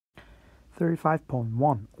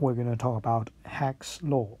35.1, we're going to talk about Hess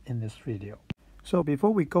law in this video. So before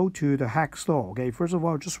we go to the Hess law, okay, first of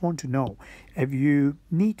all, I just want to know, if you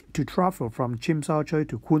need to travel from Tsim Sha Tsui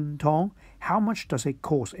to Kwun Tong, how much does it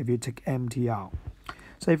cost if you take MTR?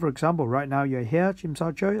 Say, for example, right now you're here, Tsim Sha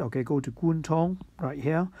Tsui, okay, go to Kwun Tong, right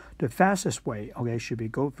here. The fastest way, okay, should be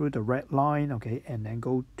go through the red line, okay, and then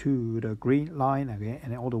go to the green line, okay,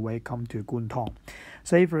 and then all the way come to Kwun Tong.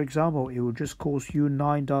 Say, for example, it will just cost you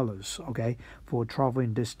 $9, okay, for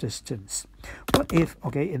traveling this distance. But if,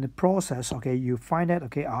 okay, in the process, okay, you find out,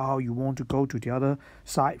 okay, you want to go to the other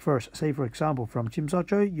side first. Say, for example, from Tsim Sha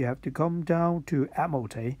Tsui, you have to come down to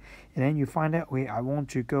Admiralty, and then you find out, okay, I want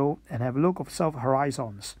to go and have a look of South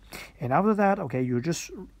Horizons. And after that, okay, you just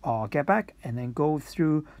get back and then go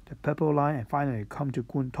through the purple line and finally come to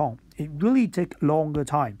Kwun Tong. It really takes longer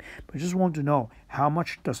time, but just want to know how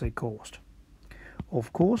much does it cost.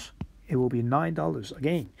 Of course, it will be $9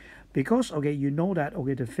 again, because okay, you know that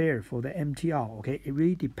okay, the fare for the MTR, okay, it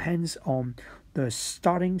really depends on the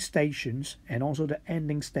starting stations and also the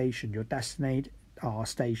ending station, your destination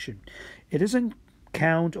station. It doesn't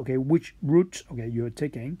count okay which route okay you're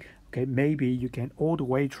taking. Okay, maybe you can all the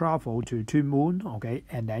way travel to Tuen Mun, okay,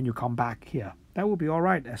 and then you come back here. That will be all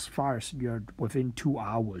right as far as you're within 2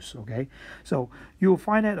 hours, okay. So you'll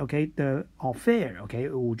find that okay, the fare, okay,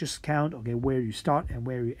 it will just count okay where you start and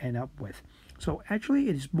where you end up with. So actually,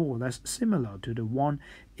 it is more or less similar to the one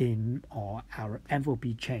in our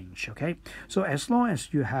enthalpy change, okay. So as long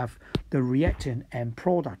as you have the reactant and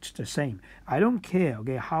product the same, I don't care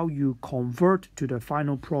okay how you convert to the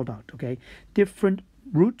final product, okay. Different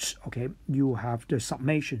routes, okay, you have the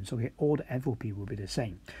summations, okay, all the enthalpy will be the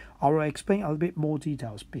same. I will explain a little bit more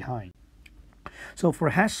details behind. So for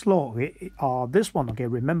Hess law, okay, this one, okay,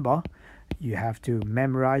 remember, you have to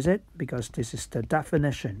memorize it because this is the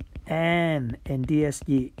definition, and in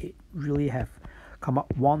DSE, it really have come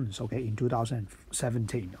up once, okay, in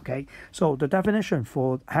 2017, okay. So the definition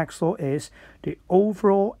for Hess law is the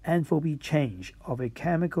overall enthalpy change of a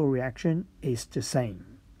chemical reaction is the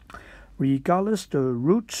same, regardless the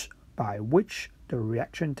route by which the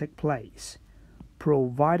reaction takes place,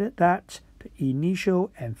 provided that the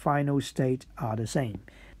initial and final state are the same.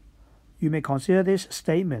 You may consider this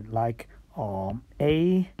statement like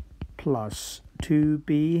A plus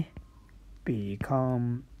 2B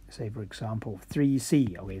become, say for example,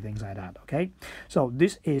 3C, okay, things like that, okay. So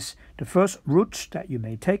this is the first route that you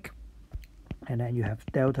may take, and then you have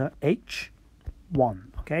delta H1.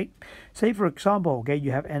 Okay, say for example, okay,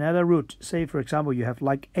 you have another route. Say for example, you have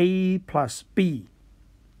like A plus B,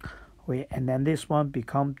 okay, and then this one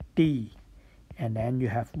become D, and then you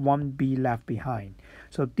have one B left behind.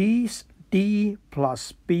 So these D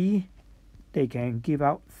plus B, they can give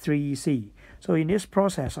out 3C. So in this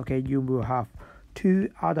process, okay, you will have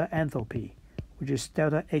two other enthalpy, which is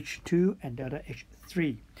delta H2 and delta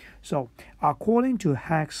H3. So according to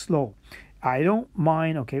Hess law, I don't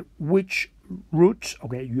mind okay which route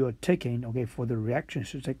okay you are taking okay for the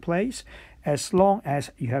reactions to take place, as long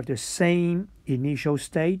as you have the same initial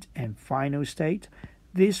state and final state.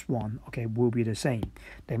 This one okay will be the same.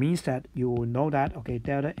 That means that you will know that okay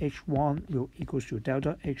delta H1 will equals to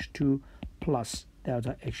delta H2 plus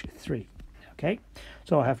delta H3. Okay,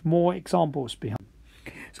 so I have more examples behind.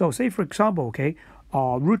 So say for example, okay,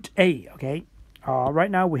 route A, okay,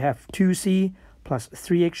 right now we have 2C plus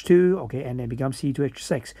 3H2, okay, and then becomes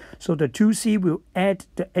C2H6. So the 2C will add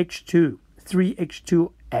the H2,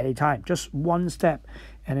 3H2 at a time, just one step,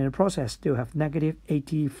 and in the process they'll have negative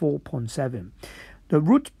 84.7. The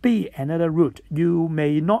route B, another route, you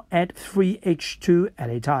may not add 3H2 at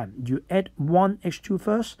a time. You add one H2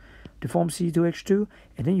 first to form C2H2,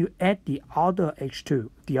 and then you add the other H2,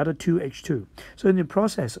 the other two H2. So in the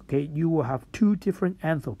process, okay, you will have two different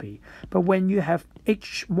enthalpy. But when you have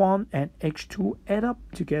H1 and H2 add up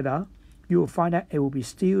together, you will find that it will be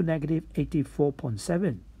still negative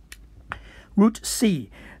 84.7. Route C,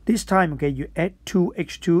 this time, okay, you add two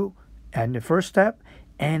H2 and the first step,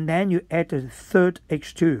 and then you add the third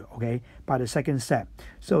H2, okay, by the second step.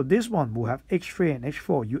 So this one will have H3 and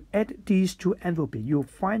H4. You add these two enthalpy, you'll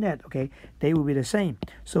find that, okay, they will be the same.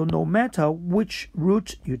 So no matter which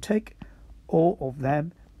route you take, all of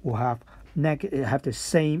them will have the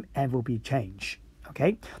same enthalpy change,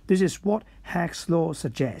 okay. This is what Hess law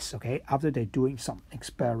suggests, okay, after they're doing some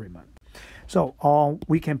experiment. So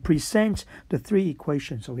we can present the three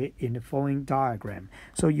equations okay in the following diagram.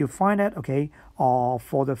 So you find that okay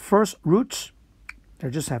for the first route, they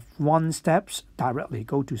just have one steps directly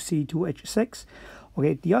go to C2H6.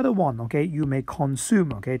 Okay, the other one okay you may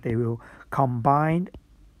consume okay they will combine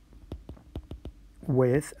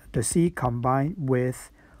with the C combined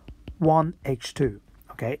with one H2.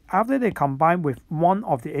 Okay, after they combine with one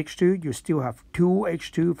of the H2, you still have two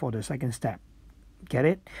H2 for the second step. Get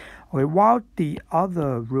it? Okay, while the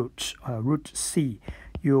other root, root C,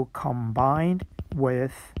 you combine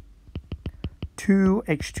with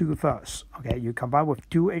 2H2 first. Okay, you combine with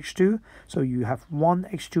 2H2, so you have one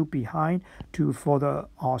H2 behind for the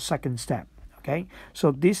second step. Okay,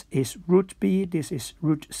 so this is root B, this is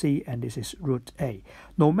root C, and this is root A.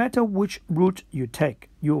 No matter which root you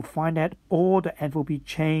take, you'll find that all the enthalpy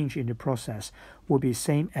change in the process will be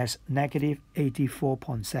same as negative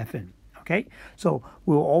 84.7. Okay, so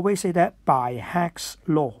we'll always say that by Hess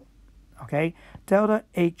law. Okay, delta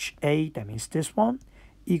HA, that means this one,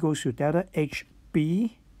 equals to delta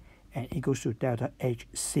HB and equals to delta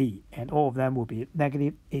HC, and all of them will be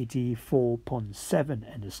negative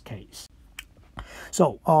 84.7 in this case.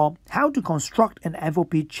 So how to construct an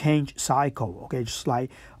enthalpy change cycle, okay, just like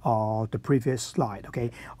the previous slide. Okay,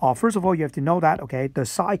 first of all, you have to know that, okay, the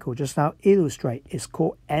cycle just now illustrate is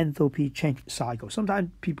called enthalpy change cycle. Sometimes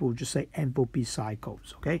people just say enthalpy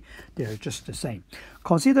cycles. Okay, they're just the same.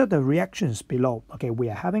 Consider the reactions below. Okay, we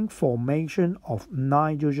are having formation of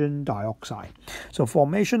nitrogen dioxide. So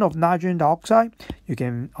formation of nitrogen dioxide, you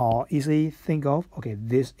can easily think of, okay,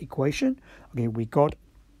 this equation. Okay, we got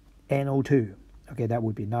NO2. Okay, that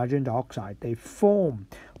would be nitrogen dioxide. They form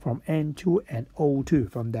from N2 and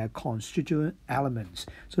O2 from their constituent elements.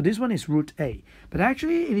 So this one is root A. But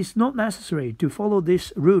actually, it is not necessary to follow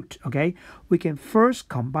this route. Okay, we can first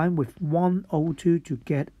combine with one O2 to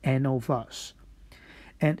get NO first.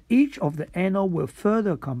 And each of the NO will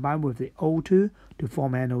further combine with the O2 to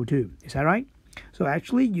form NO2. Is that right? So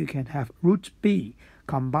actually, you can have root B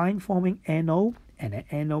combine forming NO and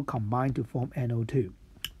an NO combine to form NO2.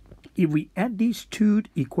 If we add these two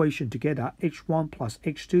equations together, H1 plus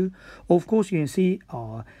H2, of course you can see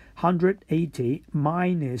 180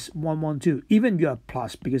 minus 112. Even you are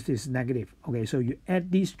plus because this is negative. Okay, so you add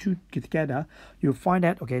these two together, you'll find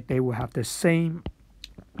that, okay, they will have the same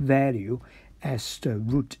value as the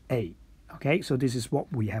root A. Okay, so this is what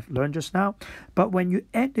we have learned just now. But when you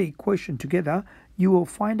add the equation together, you will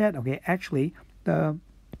find that, okay, actually the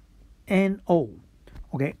NO,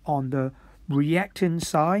 okay, on the reactant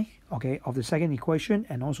side, okay, of the second equation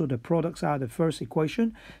and also the product side of the first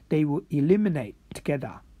equation, they will eliminate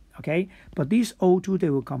together. Okay, but these O2, they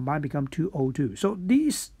will combine, become 2O2. So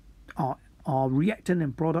these reactant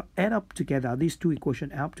and product add up together. These two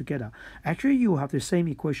equations add up together. Actually, you will have the same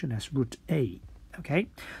equation as root A. Okay,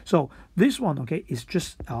 so this one, okay, is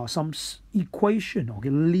just some equation, okay,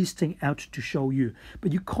 listing out to show you,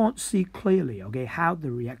 but you can't see clearly, okay, how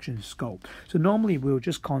the reactions go. So normally we'll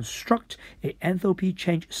just construct a enthalpy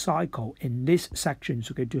change cycle in this section,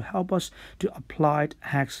 okay, to help us to apply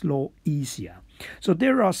Hess law easier. So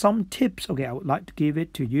there are some tips, okay, I would like to give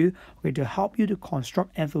it to you, okay, to help you to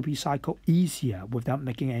construct enthalpy cycle easier without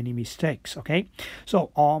making any mistakes. Okay,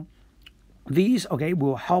 so these, okay,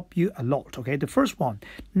 will help you a lot. Okay, the first one,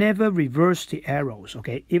 never reverse the arrows.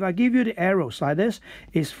 Okay, if I give you the arrows like this,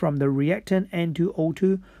 is from the reactant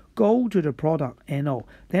N2O2 go to the product NO,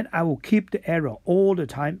 then I will keep the arrow all the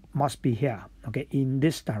time, must be here, okay, in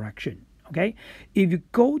this direction. Okay, if you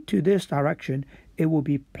go to this direction, it will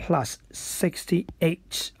be plus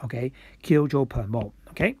 68, okay, kilojoule per mole.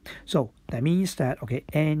 Okay, so that means that, okay,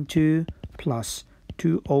 N2 plus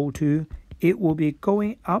 2O2, it will be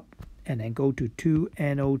going up and then go to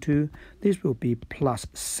 2NO2. This will be plus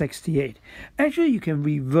 68. Actually, you can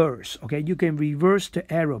reverse, okay? You can reverse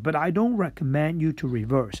the arrow, but I don't recommend you to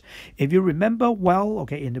reverse. If you remember well,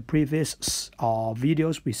 okay, in the previous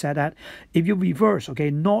videos, we said that if you reverse, okay,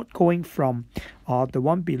 not going from the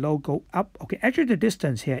one below, go up, okay? Actually, the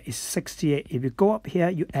distance here is 68. If you go up here,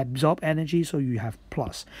 you absorb energy, so you have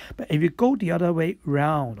plus. But if you go the other way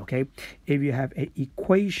round, okay, if you have an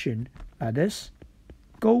equation like this,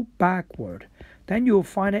 go backward, then you'll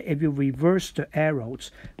find that if you reverse the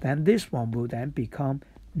arrows, then this one will then become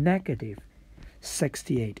negative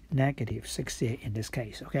 68 in this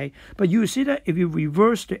case. Okay, but you see that if you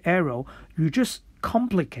reverse the arrow, you just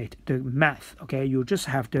complicate the math. Okay, you just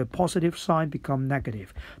have the positive sign become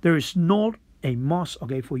negative. There is not a must,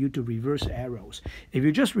 okay, for you to reverse arrows. If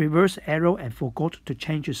you just reverse arrow and forgot to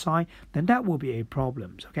change the sign, then that will be a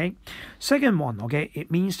problem. Okay, second one, okay,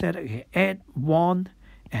 it means that, okay, add one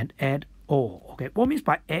and add all. Okay, what means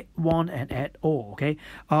by add one and add all? Okay,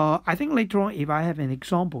 I think later on, if I have any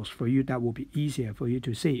examples for you, that will be easier for you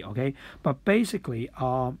to see. Okay, but basically,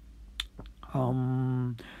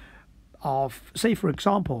 say for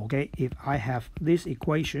example, okay, if I have this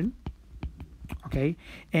equation, okay,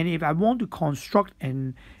 and if I want to construct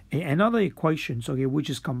another equation, okay, which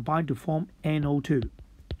is combined to form NO2.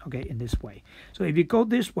 okay, in this way. So if you go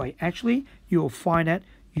this way, actually, you'll find that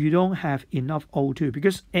you don't have enough O2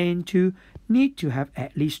 because N2 need to have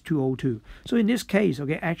at least 2 O2. So in this case,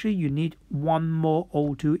 okay, actually you need one more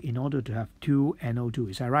O2 in order to have 2 NO2.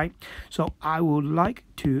 Is that right? So I would like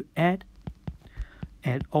to add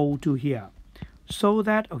O2 here, so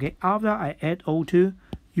that, okay, after I add O2,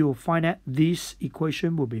 you'll find that this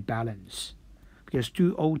equation will be balanced because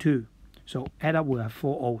 2 O2. So add up we have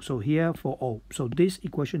 4O. So here 4O. So this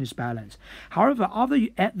equation is balanced. However, after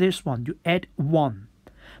you add this one, you add 1.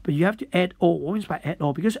 But you have to add O. What means by add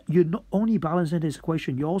O? Because you're not only balancing this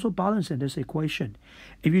equation, you're also balancing this equation.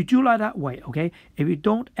 If you do like that way, okay, if you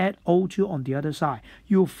don't add O2 on the other side,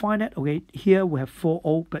 you'll find that, okay, here we have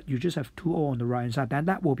 4O, but you just have 2O on the right hand side. Then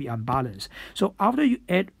that will be unbalanced. So after you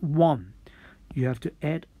add 1, you have to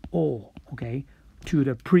add O, okay, to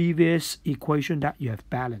the previous equation that you have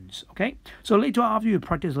balanced, okay? So later on, after you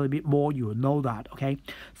practice a little bit more, you will know that, okay?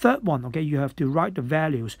 Third one, okay, you have to write the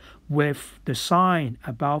values with the sign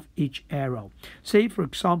above each arrow. Say, for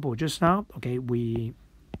example, just now, okay, we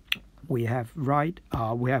have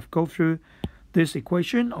go through this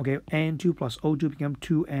equation, okay, N2 plus O2 become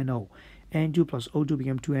 2NO. N2 plus O2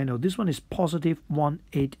 become 2NO. This one is positive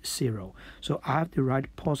 180. So I have to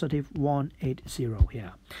write positive 180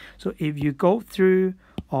 here. So if you go through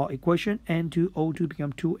our equation, N2 O2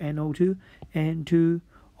 become 2NO2, N2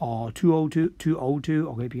 or 2O2, 2O2,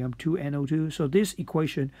 okay, become 2NO2. So this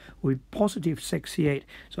equation will be positive 68.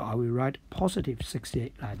 So I will write positive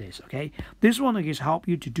 68 like this, okay? This one is help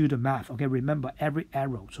you to do the math, okay? Remember every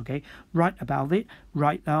arrows, okay? Write about it,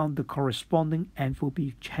 write down the corresponding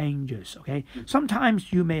enthalpy changes, okay?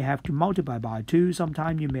 Sometimes you may have to multiply by 2,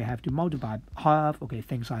 sometimes you may have to multiply by half, okay?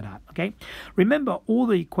 Things like that, okay? Remember all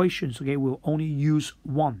the equations, okay, will only use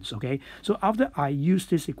once, okay? So after I use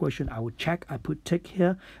this equation, I will check, I put tick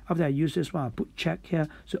here. After I use this one, I put check here.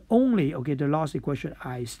 So only, okay, the last equation,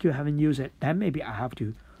 I still haven't used it. Then maybe I have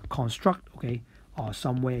to construct, okay, or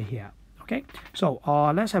somewhere here, okay? So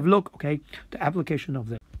let's have a look, okay, the application of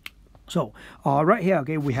this. So right here,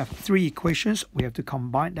 okay, we have 3 equations. We have to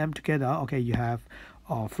combine them together. Okay, you have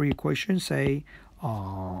 3 equations, say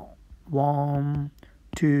 1,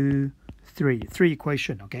 2, 3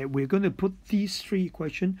 equation. Okay, we're going to put these 3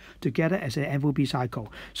 equations together as an enthalpy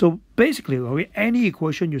cycle. So basically, okay, any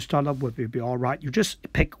equation you start up with will be all right. You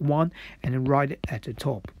just pick one and then write it at the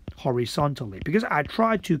top horizontally, because I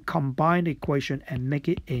try to combine the equation and make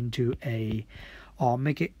it into a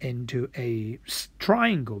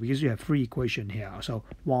triangle, because you have 3 equations here. So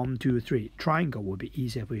 1, 2, 3 triangle will be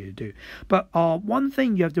easier for you to do. But one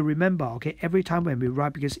thing you have to remember, okay, every time when we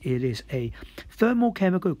write, because it is a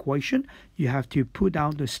thermochemical equation, you have to put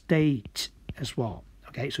down the state as well.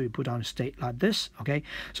 Okay, so you put down a state like this. Okay,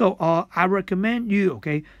 so I recommend you,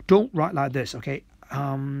 okay, don't write like this. Okay,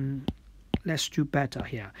 let's do better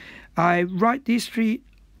here. I write these 3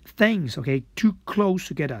 things, okay, too close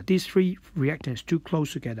together. These 3 reactants too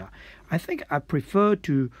close together. I think I prefer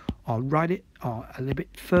to write it a little bit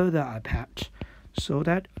further apart, so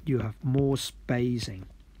that you have more spacing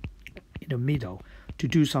in the middle to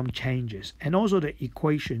do some changes. And also the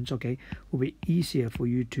equations, okay, will be easier for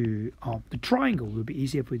you to, the triangle will be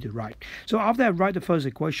easier for you to write. So after I write the first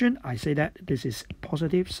equation, I say that this is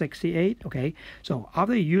positive 68, okay. So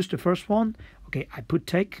after you use the first one, okay, I put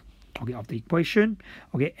tick, okay, of the equation,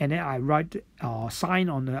 okay, and then I write sign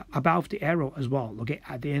on the above the arrow as well, okay,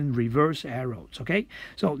 at the end reverse arrows, okay.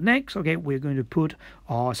 So next, okay, we're going to put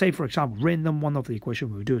say for example random one of the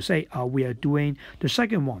equation we'll do. Say we are doing the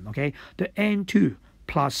second one, okay, the N2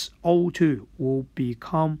 plus O2 will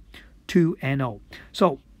become 2NO.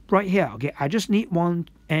 So right here, okay, I just need one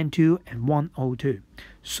N2 and one O2.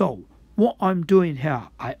 So what I'm doing here,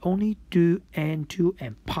 I only do N2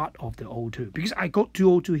 and part of the O2, because I got 2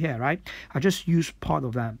 O2 here, right? I just use part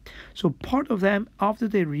of them. So part of them, after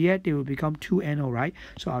they react, they will become 2NO, right?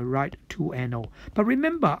 So I write 2NO. But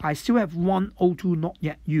remember, I still have 1 O2 not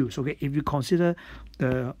yet used, okay? If you consider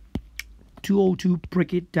the 2O2,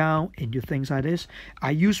 break it down into things like this, I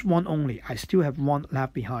use 1 only. I still have 1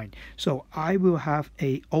 left behind. So I will have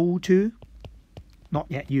a O2 not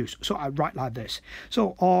yet used. So I write like this.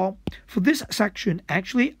 So for this section,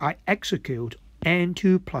 actually, I execute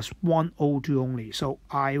N2 plus 1 O2 only. So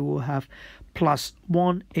I will have plus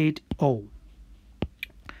 180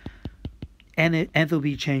 and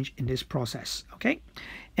enthalpy change in this process, okay?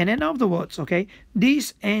 And then afterwards, okay,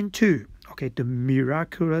 this N2, okay, the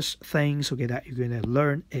miraculous things, okay, that you're going to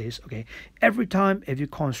learn is, okay, every time if you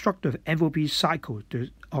construct the enthalpy cycle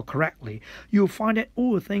correctly, you'll find that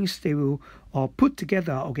all the things they will put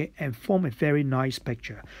together, okay, and form a very nice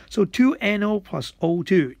picture. So 2NO plus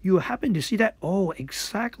O2, you happen to see that, oh,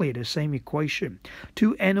 exactly the same equation,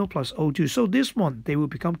 2NO plus O2. So this one, they will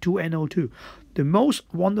become 2NO2. The most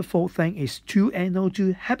wonderful thing is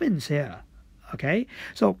 2NO2 happens here. Okay,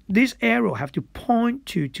 so this arrow have to point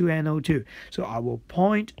to 2NO2. So I will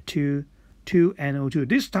point to 2NO2.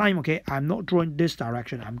 This time, okay, I'm not drawing this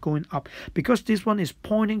direction. I'm going up because this one is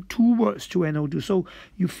pointing towards 2NO2. So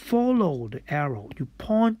you follow the arrow. You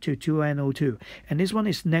point to 2NO2. And this one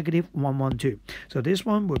is negative 112. So this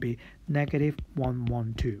one will be negative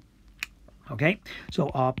 112. Okay, so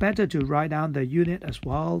better to write down the unit as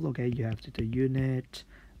well. Okay, you have the unit.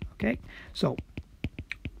 Okay, so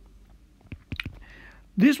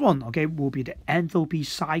this one, okay, will be the enthalpy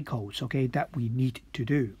cycles, okay, that we need to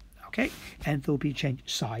do. Okay, enthalpy change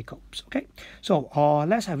cycles. Okay, so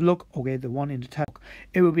let's have a look. Okay, the one in the table,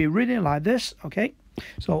 it will be written like this. Okay,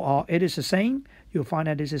 so it is the same. You'll find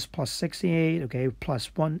that this is plus 68, okay,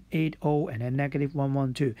 plus 180, and then negative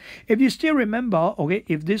 112. If you still remember, okay,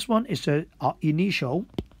 if this one is the initial,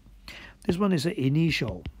 this one is the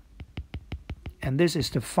initial, and this is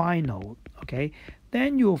the final, okay,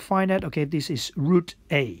 then you'll find that, okay, this is root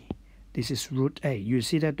A. This is root A. You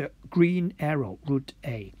see that the green arrow, root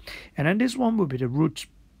A. And then this one will be the root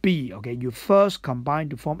B. Okay, you first combine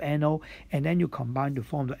to form NO, and then you combine to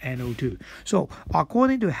form the NO2. So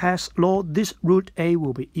according to Hess law, this root A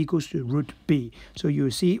will be equals to root B. So you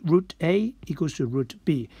see root A equals to root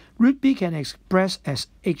B. Root B can express as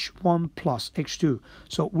H1 plus H2.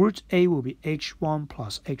 So root A will be H1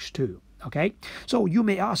 plus H2. Okay, so you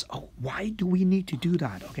may ask, oh, why do we need to do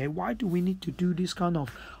that? Okay, why do we need to do this kind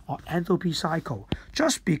of enthalpy cycle?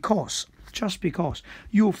 Just because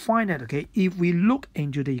you'll find that, okay, if we look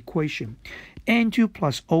into the equation, N2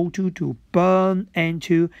 plus O2 to burn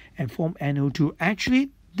N2 and form NO2,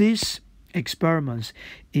 actually this experiment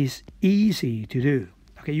is easy to do.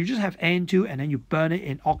 Okay, you just have N2 and then you burn it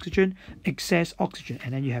in oxygen, excess oxygen,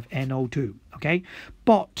 and then you have NO2. Okay,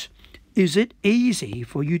 but is it easy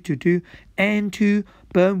for you to do N2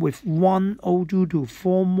 burn with one O2 to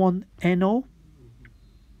form one NO?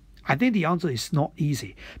 I think the answer is not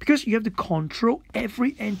easy because you have to control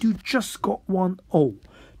every N2 just got one O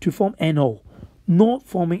to form NO, not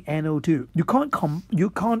forming NO2. You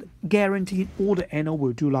can't guarantee all the NO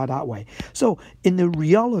will do like that way. So in the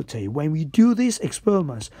reality, when we do these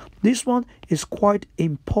experiments, this one is quite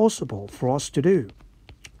impossible for us to do.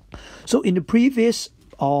 So in the previous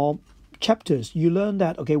chapters, you learn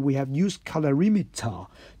that, okay, we have used calorimeter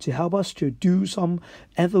to help us to do some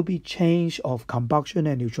enthalpy change of combustion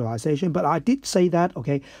and neutralization. But I did say that,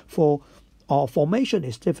 okay, for formation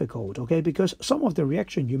is difficult, okay, because some of the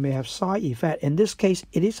reaction you may have side effect. In this case,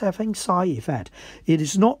 it is having side effect. It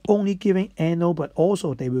is not only giving NO, but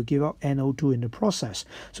also they will give up NO2 in the process.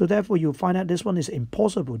 So therefore, you'll find out this one is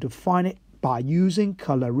impossible to find it by using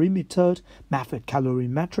calorimeter method,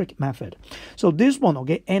 calorimetric method. So this one,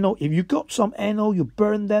 okay, NO, if you got some NO, you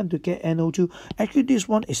burn them to get NO2. Actually, this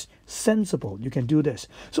one is sensible. You can do this.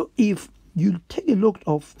 So if you take a look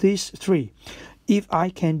of these three, if I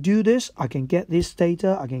can do this, I can get this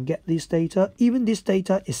data, I can get this data. Even this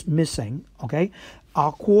data is missing, okay,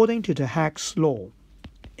 according to the Hess law.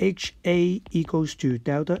 HA equals to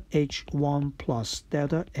delta H1 plus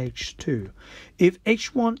delta H2. If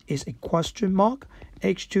H1 is a question mark,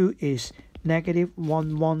 H2 is negative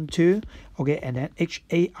 112, okay, and then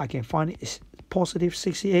HA I can find it is positive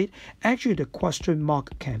 68. Actually, the question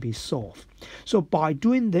mark can be solved. So by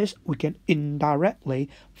doing this, we can indirectly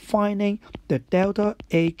finding the delta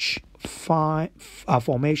H5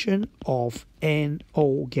 formation of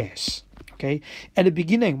NO gas. Okay, at the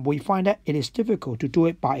beginning, we find that it is difficult to do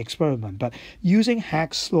it by experiment, but using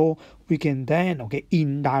Hess law, we can then, okay,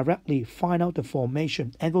 indirectly find out the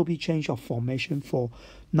formation, enthalpy change of formation for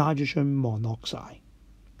nitrogen monoxide.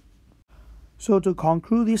 So to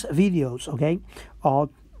conclude these videos, okay,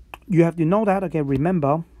 you have to know that, okay,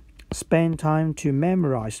 remember, spend time to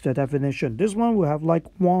memorize the definition. This one will have like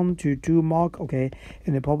 1 to 2 mark, okay,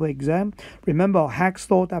 in the public exam. Remember, Hess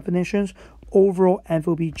law definitions. Overall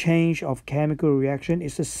enthalpy change of chemical reaction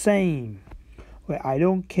is the same. Okay, I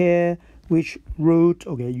don't care which route,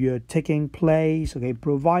 okay, you're taking place, okay,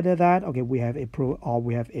 provided that, okay, we have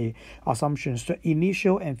a assumptions the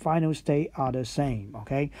initial and final state are the same,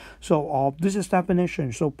 okay. So this is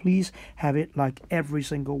definition, so please have it like every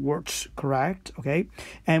single words correct, okay.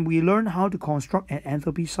 And we learn how to construct an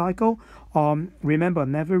enthalpy cycle. Remember,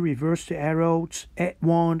 never reverse the arrows, add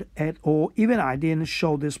one, add all. Even I didn't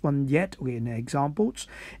show this one yet in the examples.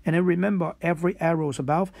 And then remember, every arrows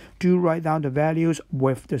above, do write down the values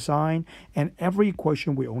with the sign, and every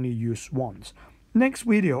equation we only use once. Next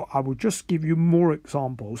video, I will just give you more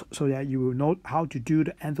examples so that you will know how to do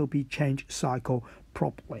the enthalpy change cycle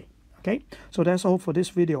properly. Okay, so that's all for this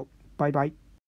video. Bye bye.